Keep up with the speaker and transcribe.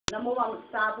Dans le moment où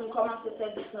ça, pour commencer ce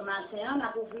service ce matin, on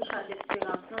a ouvert champ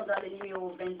d'espérance dans le numéro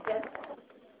 27.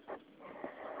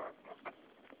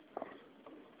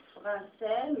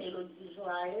 Français, mélodie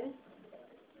joyeuse.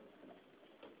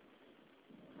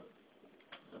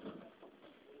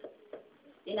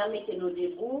 Et nous mettons nos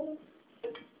debout.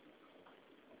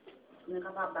 Nous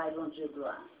sommes capables de bon Dieu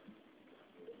gloire.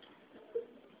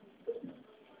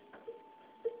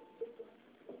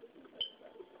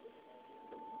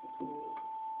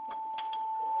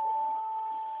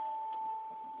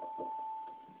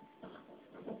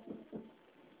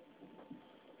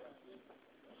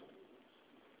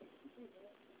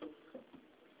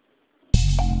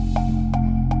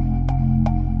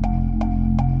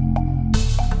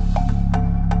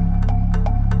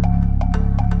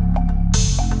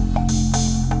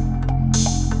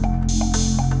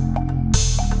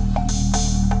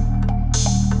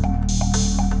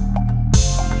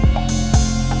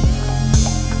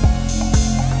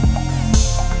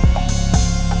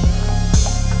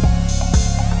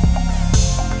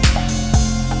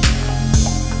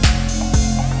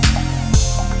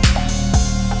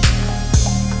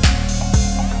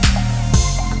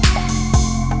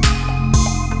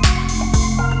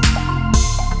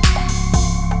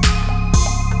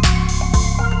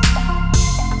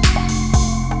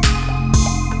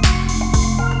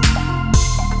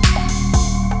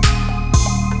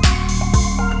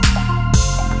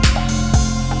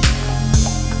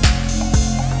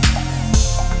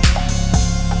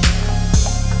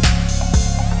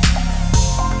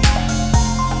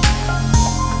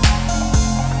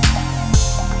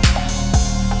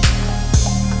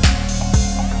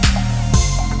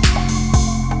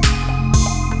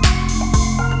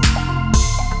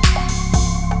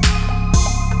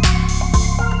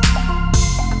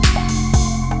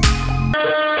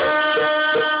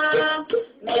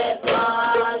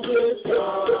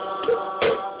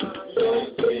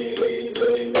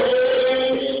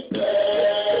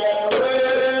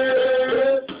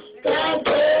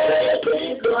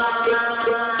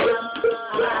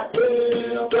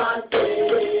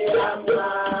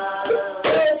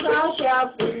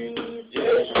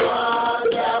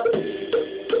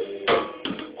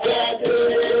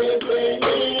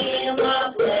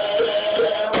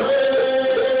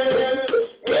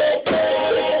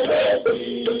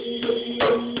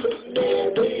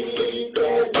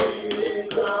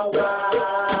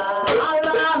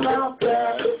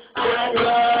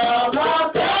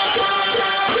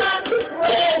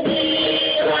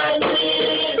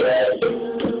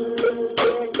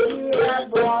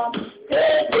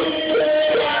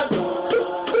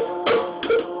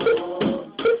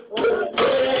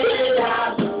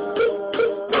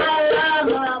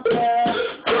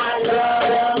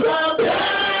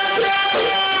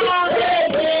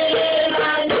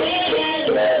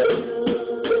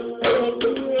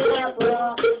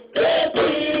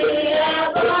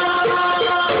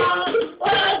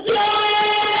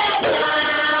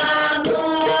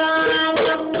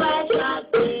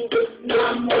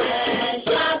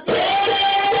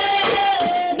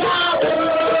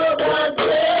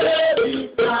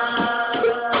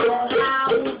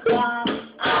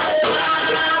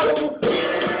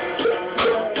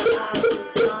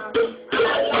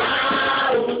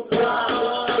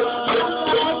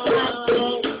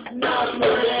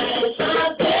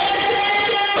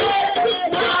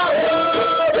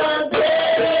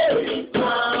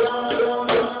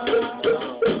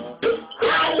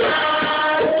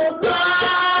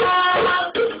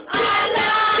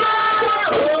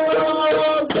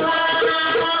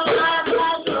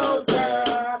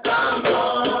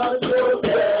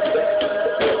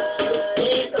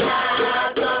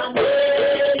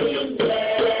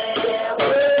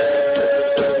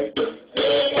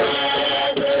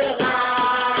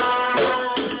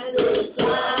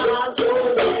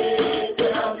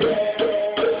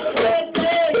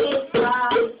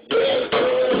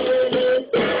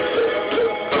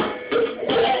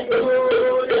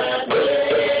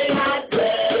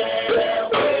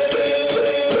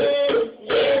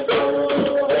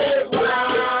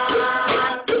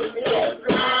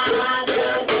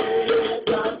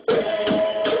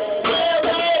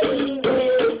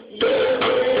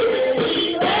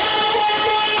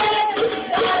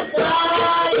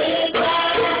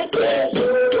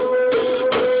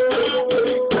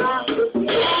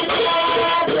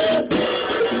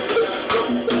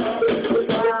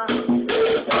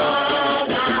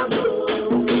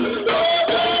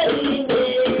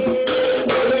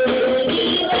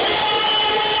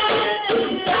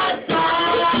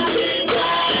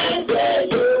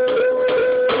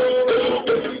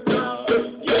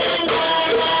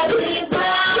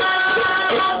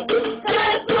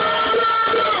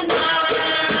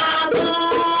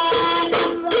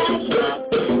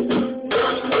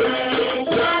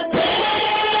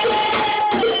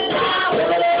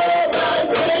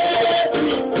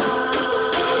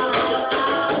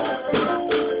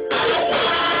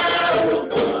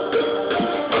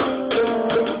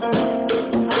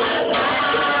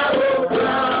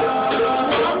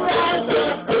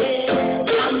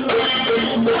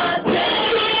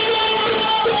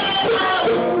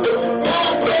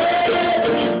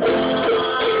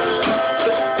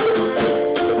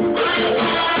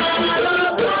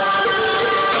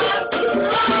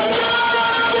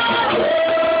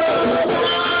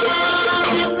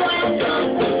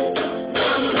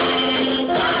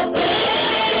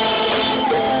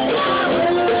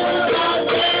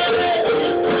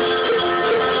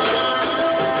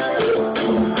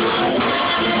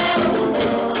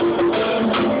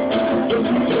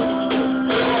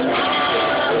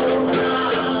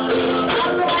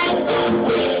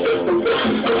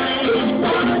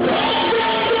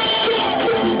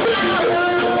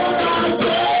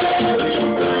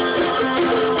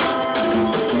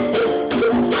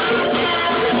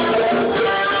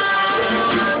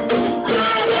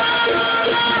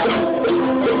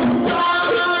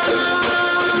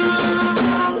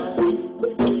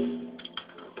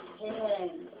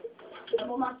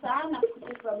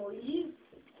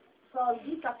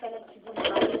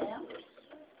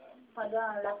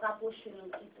 cependant, la rapproche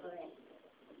nous qui prend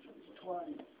du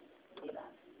trône.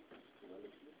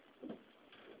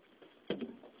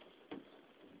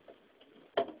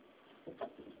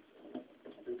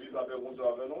 L'Église avait bonjour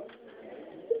avec nous.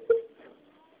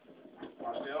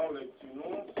 Maintenant,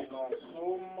 lecture c'est dans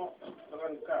Psaume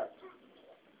 34.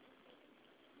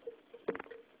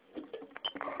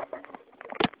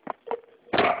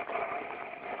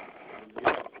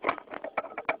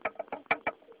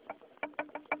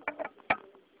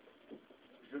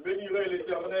 Je bénirai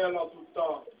l'Éternel en tout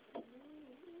temps.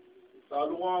 Sa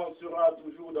louange sera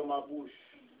toujours dans ma bouche.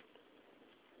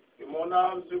 Que mon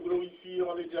âme se glorifie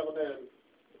en l'Éternel.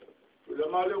 Que le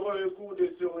malheureux écoute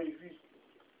et se réjouisse.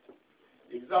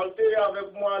 Exaltez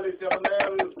avec moi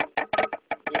l'Éternel,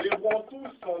 célébrons tous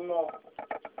son nom.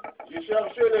 J'ai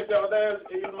cherché l'Éternel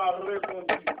et il m'a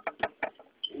répondu.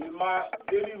 Il m'a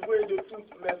délivré de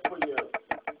toutes mes prières.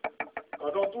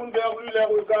 Quand on tourne vers lui les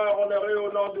regards en les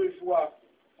rayonnant de joie,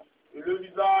 et le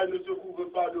visage ne se couvre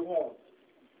pas de honte.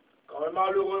 Quand un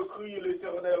malheureux crie,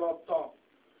 l'Éternel entend,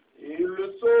 et il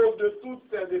le sauve de toutes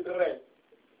ses détresses.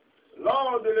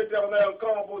 L'ange de l'Éternel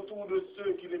campe autour de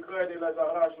ceux qui les craignent et les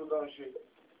arrachent au danger.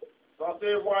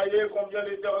 Sentez, voyez combien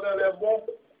l'Éternel est bon,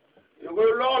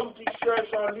 heureux l'homme qui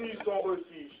cherche en lui son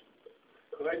refuge.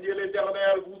 Craignez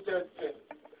l'Éternel, vous êtes saints,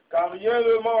 car rien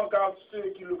ne manque à ceux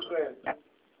qui le craignent.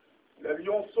 Les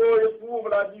lionceaux éprouvent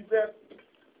la disette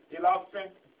et la faim,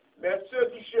 mais ceux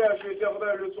qui cherchent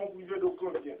l'Éternel ne sont privés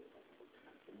d'aucun bien.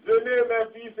 Venez, mes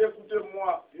fils,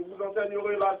 écoutez-moi, je vous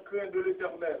enseignerai la crainte de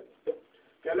l'Éternel.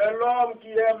 Quel est l'homme qui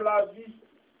aime la vie,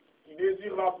 qui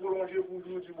désire la prolonger pour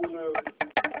jour du bonheur?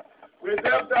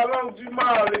 Préserve ta langue du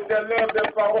mal et tes lèvres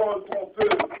des paroles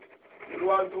trompeuses.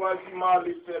 Éloigne-toi du mal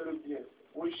et fais le bien.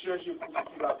 Recherche et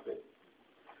poursuis la paix.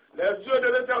 Les yeux de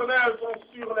l'Éternel sont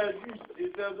sur les justes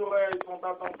et ses oreilles sont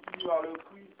attentives à leur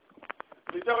cri.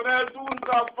 L'Éternel tourne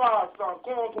sa face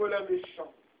contre les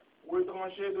méchants, pour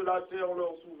étrancher de la terre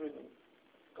leurs souvenirs.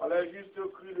 Quand les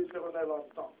justes crient, l'Éternel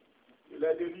entend. Il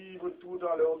les délivre tout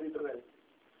dans leur détresse.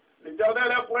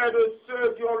 L'Éternel est près de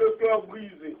ceux qui ont le cœur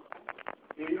brisé,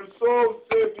 et il sauve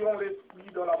ceux qui ont l'esprit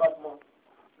dans l'abattement.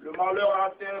 Le malheur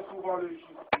atteint souvent le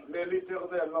juste, mais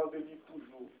l'Éternel l'en délivre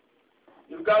toujours.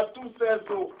 Il garde tous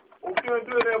ses os, aucun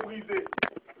d'eux n'est brisé.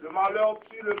 Le malheur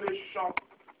tue le méchant,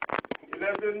 et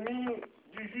les ennemis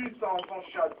du juste en sont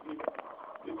châtiés.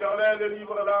 L'Éternel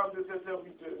délivre l'âme de ses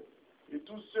serviteurs, et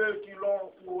tous ceux qui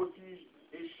l'ont pour refuge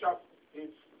échappent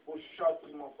au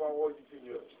châtiment. Parole du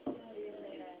Seigneur.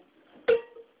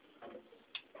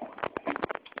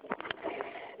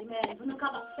 Amen. Vous nous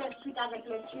faire suite avec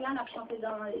le tueur, on a chanté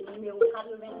dans le numéro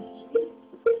 98,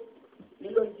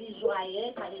 Mélodie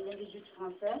joyeuse, par les 18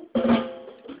 français.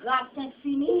 Grâce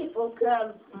infinie au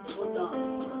cœur ardent.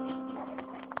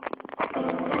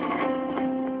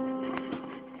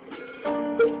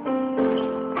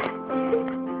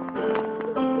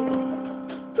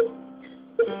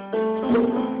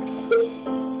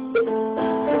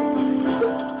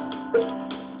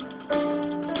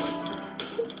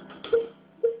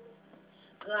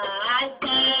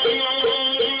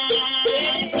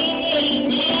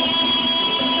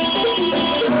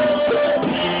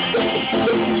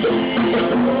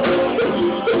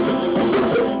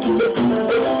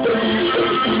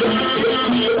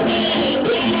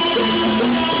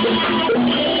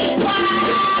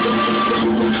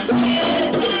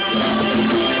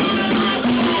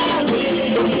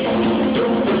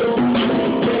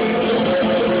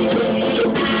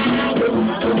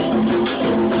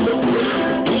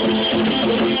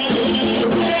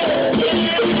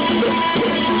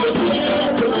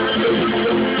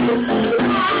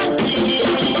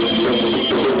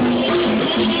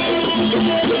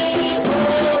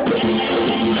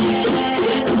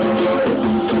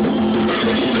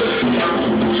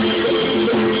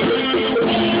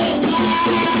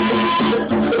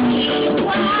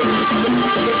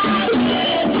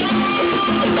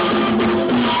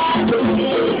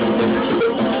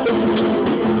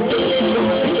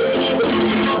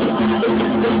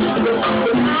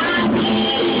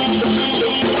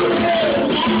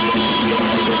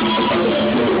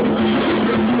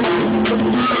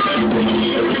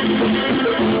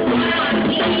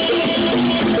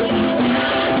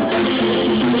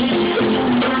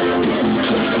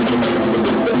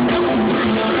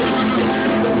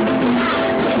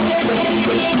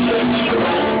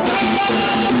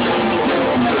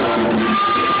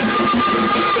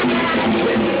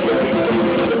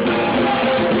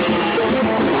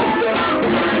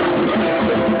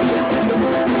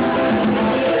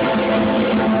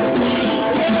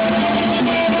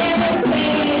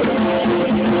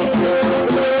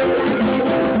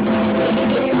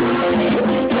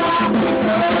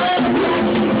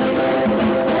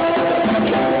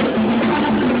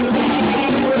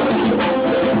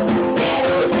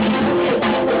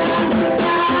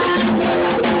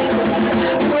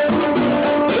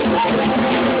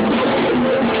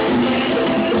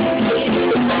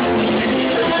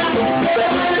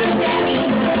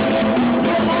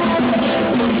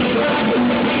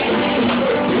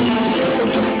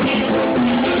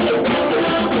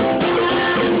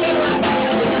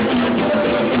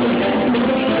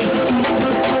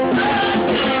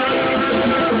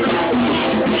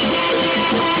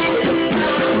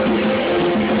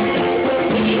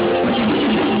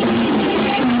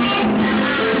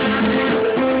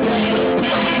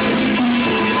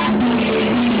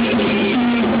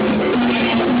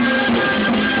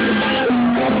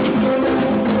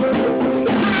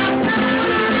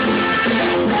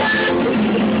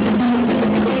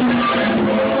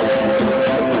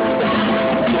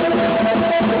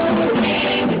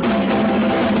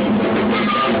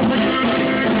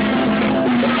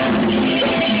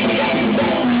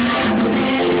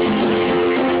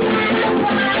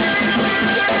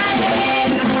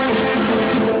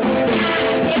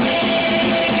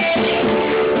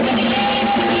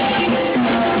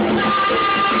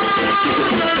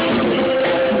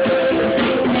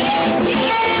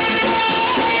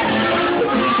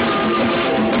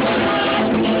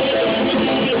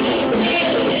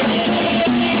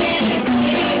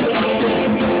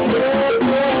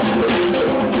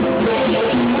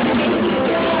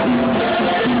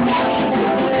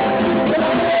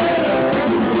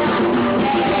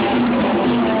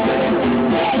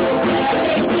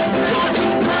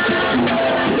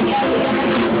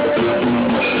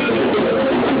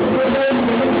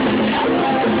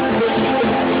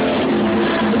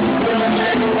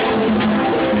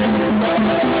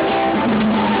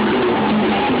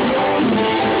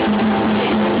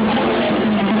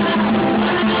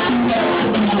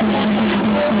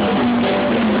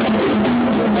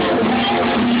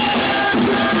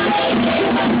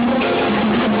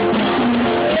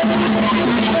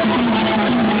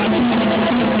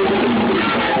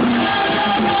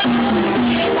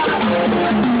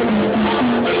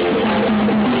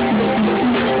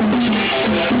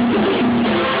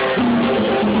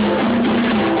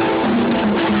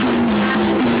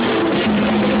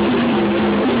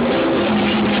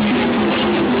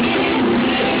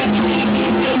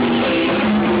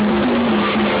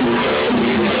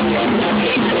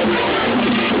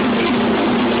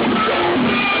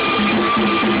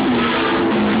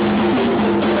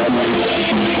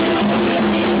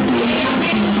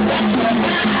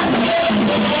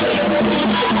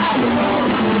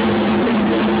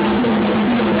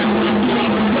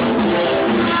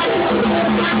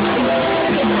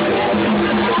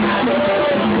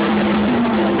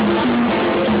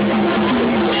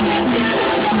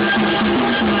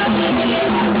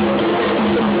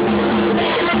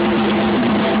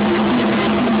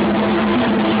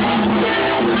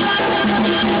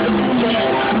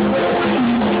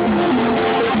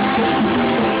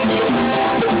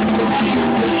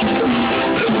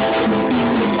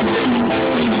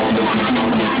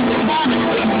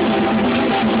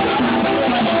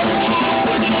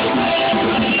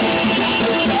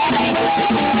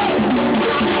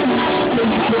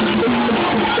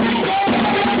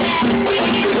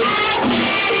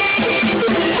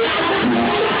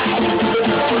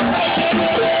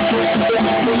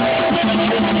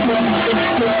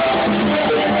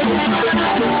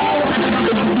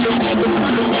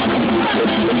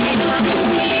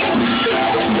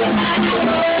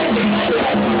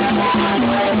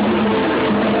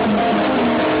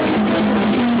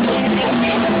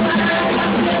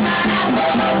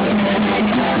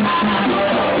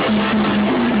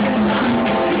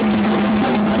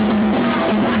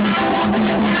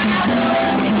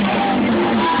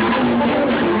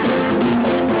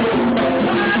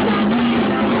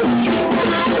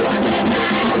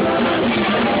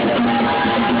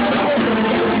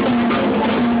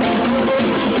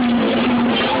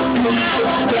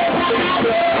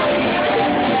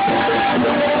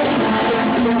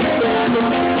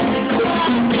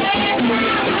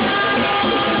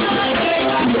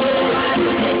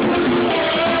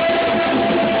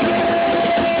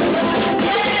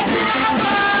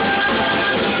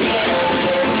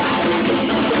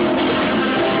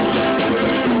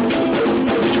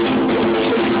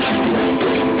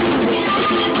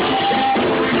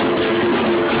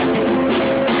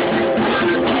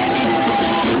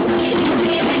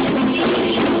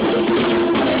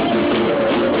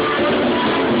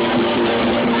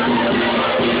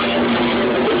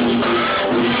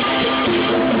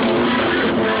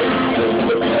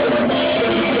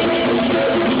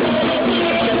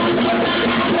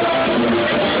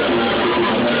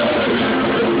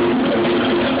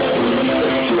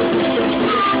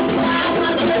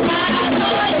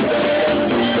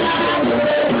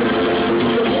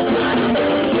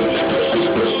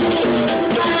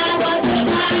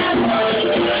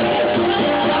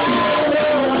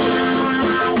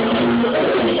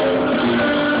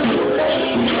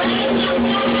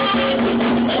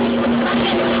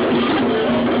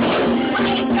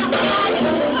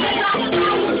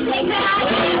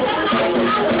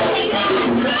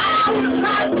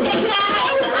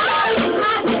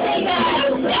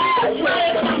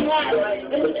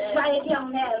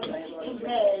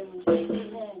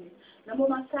 Dans le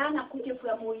moment ça, on a écouté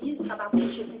frère Moïse, ça va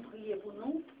prêcher pour prier pour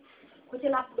nous. Côté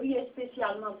la prière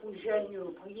spécialement pour les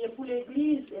jeunes, prier pour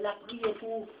l'église et la prière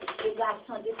pour les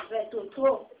garçons des frères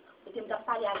Toto. Côté on a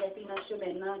parlé avec une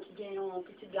semaine qui gagne un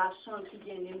petit garçon qui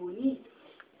gagne démonie.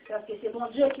 Parce que c'est bon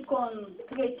Dieu qui compte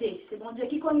traiter, c'est bon Dieu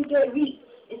qui compte guérir,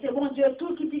 et c'est bon Dieu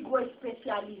tout qui est gros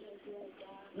spécialiste.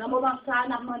 Dans le moment ça,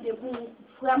 on a demandé pour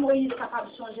frère Moïse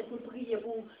capable de changer pour prier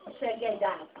pour faire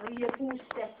Guéda, prier pour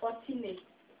faire fortuner.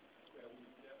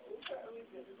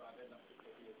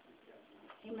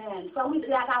 Amen. Frère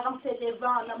Wiesler a avancé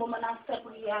devant, dans le moment où on fait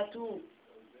prier à tout.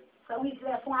 Frère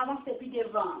Wiesler font avancer plus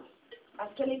devant.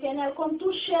 Parce que l'Éternel compte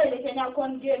toucher, l'Éternel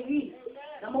compte guérir.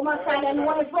 Dans le moment où ça, nous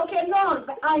invoquons non,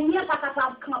 rien n'est pas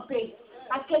capable de camper.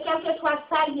 Parce que quel que soit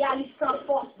ça, il y a sans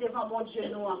force devant mon Dieu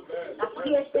noir. La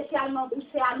prière spécialement pour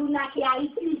Aluna qui est à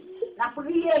Haïti. La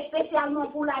prière spécialement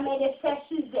pour la mère de Sœur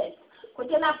Suzette.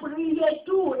 Côté la prière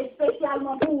tout, et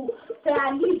spécialement pour faire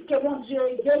un livre que mon Dieu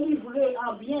délivre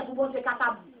en bien, pour mon Dieu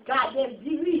capable de garder,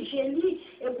 diriger lui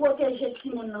et protéger tout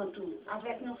le monde dans tout.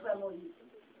 Avec nos frères Moïse.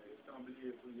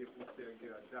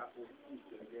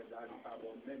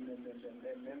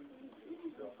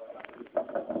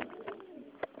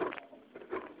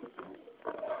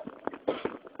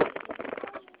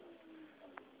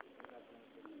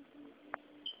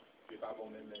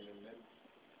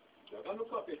 Dans le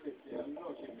camp chrétien, nous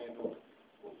avons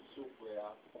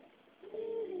souffert,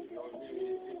 nous avons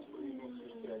esprit nous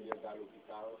souffert dans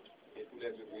l'hôpital, et tous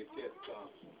les autres tests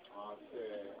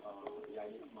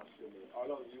Yannick mentionné. All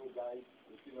of you guys,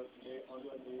 if you don't play on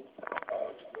your knee,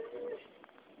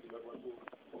 you don't want to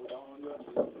go down on your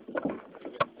knee.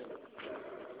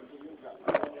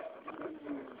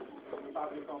 Pas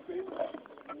de camper,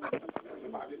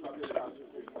 pas de camper de la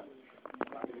souffrance,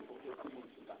 pas de camper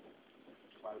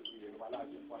voilà,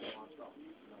 je crois que dans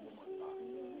ce moment-là,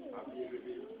 après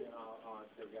lever en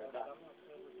Segada.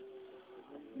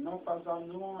 Non pas en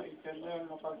nous, éternel,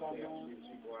 non pas en nous,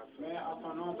 mais à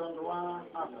ton nom d'endroit,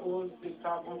 à cause de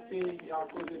ta bonté et à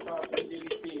cause de ta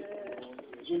fidélité.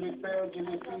 Dieu le Père, Dieu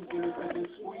le Fils, Dieu le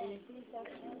Saint-Esprit,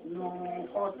 nous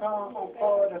comptons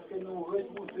encore de que nous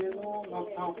retrouvions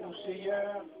notre temps pour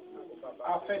Seigneur,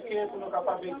 afin que pour nous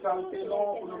capables d'exalter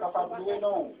l'homme, pour nous capables de louer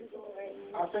l'homme.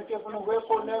 Afin que vous nous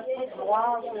reconnaissez toute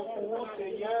gloire, c'est pour vous,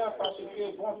 Seigneur, parce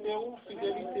que bonté ou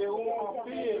fidélité ou en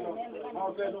pile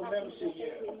envers nous-mêmes,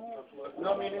 Seigneur.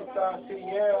 Nommez-nous ça,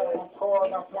 Seigneur, encore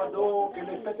la foi d'eau, que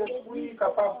le Saint-Esprit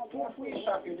capable de tout fruit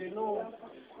chacun de nous,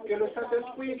 que le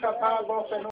Saint-Esprit capable de faire